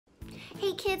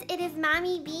Hey kids, it is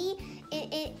Mommy B.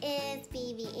 It is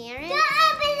Baby Aaron. Don't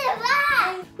open the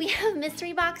box! We have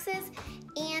mystery boxes,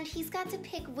 and he's got to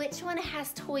pick which one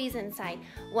has toys inside.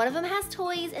 One of them has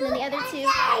toys, and then the other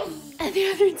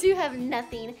two have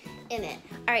nothing in it.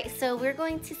 All right, so we're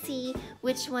going to see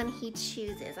which one he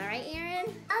chooses. All right,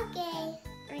 Aaron? Okay.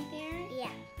 Right there?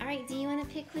 Yeah. All right, do you want to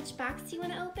pick which box you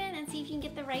want to open and see if you can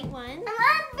get the right one? I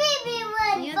want baby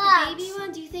one You box. want the baby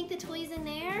one? Do you think the toy's in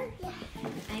there? Yeah.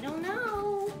 I don't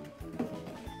know.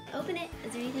 Open it.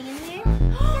 Is there anything in there? No.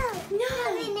 No.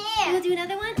 Nothing You there. want to do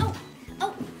another one?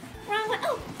 Oh, wrong one.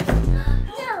 Oh.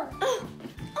 No.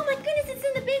 Oh my goodness, it's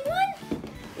in the big one?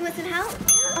 You want some help?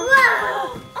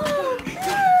 Wow. Oh, cool.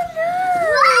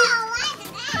 Wow, what's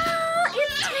that? Oh,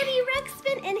 it's Teddy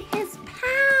Ruxbin and his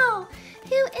pal.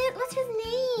 What's his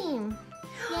name?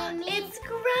 Yummy. It's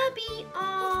Grubby.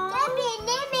 Oh.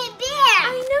 Yummy bear.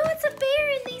 I know it's a bear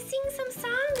and they sing some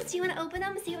songs. Do you want to open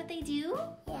them and see what they do?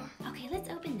 Yeah. Okay, let's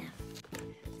open them.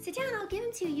 Sit down, I'll give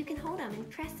them to you. You can hold them and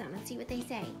press them and see what they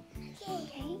say.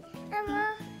 Okay?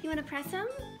 Mama. You want to press them?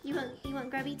 You want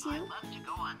Grubby too? I'd love to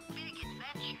go on big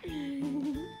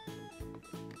adventures.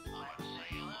 Let's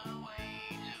sail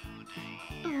away today.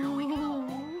 Here we go.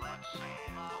 Let's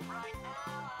sail off right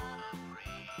now on a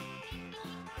breeze.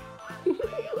 Let's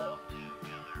sail off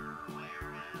together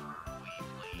wherever we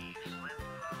please. Let's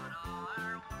put all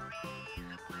our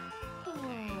worries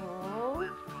away. Oh.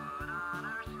 Let's put on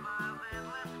our smiles and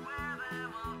let's wear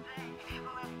them all day.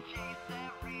 Let's chase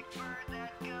every bird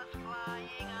that goes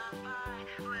flying on by.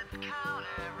 Let's count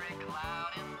every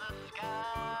cloud in the sky.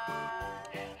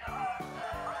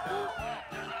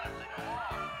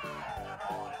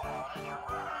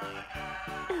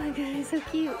 Oh my god, he's so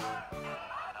cute.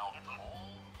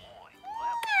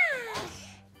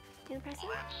 You wanna press it?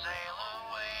 Let's sail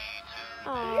away to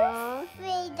Aww.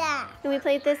 Frida. Can we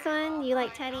play this one? You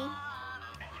like Teddy?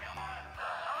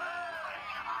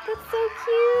 That's so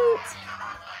cute.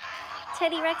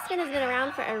 Teddy Ruxbin has been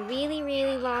around for a really,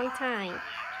 really long time.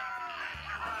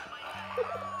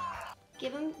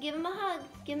 Give him a hug.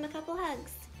 Give him a couple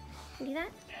hugs. Can you do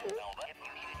that?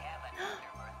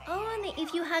 Oh, and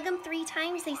if you hug them 3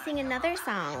 times, they sing another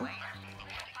song.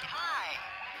 Hi,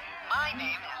 my name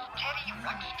is Teddy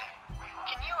Ruxbin.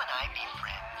 Can you and I be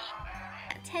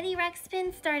friends? Teddy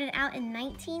Ruxbin started out in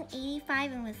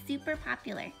 1985 and was super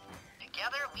popular.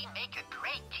 Together we make a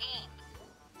great team.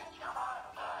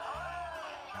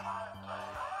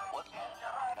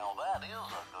 Now that is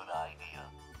a good idea.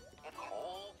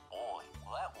 Oh boy,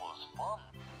 that was fun.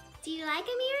 Do you like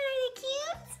them, Aaron? Are they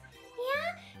cute? Yeah?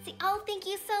 Say, oh, thank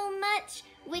you so much,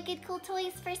 Wicked Cool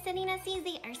Toys, for sending us these.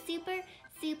 They are super,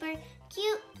 super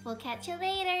cute. We'll catch you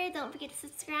later. Don't forget to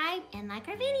subscribe and like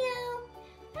our video.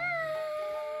 Bye!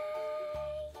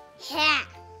 Yeah.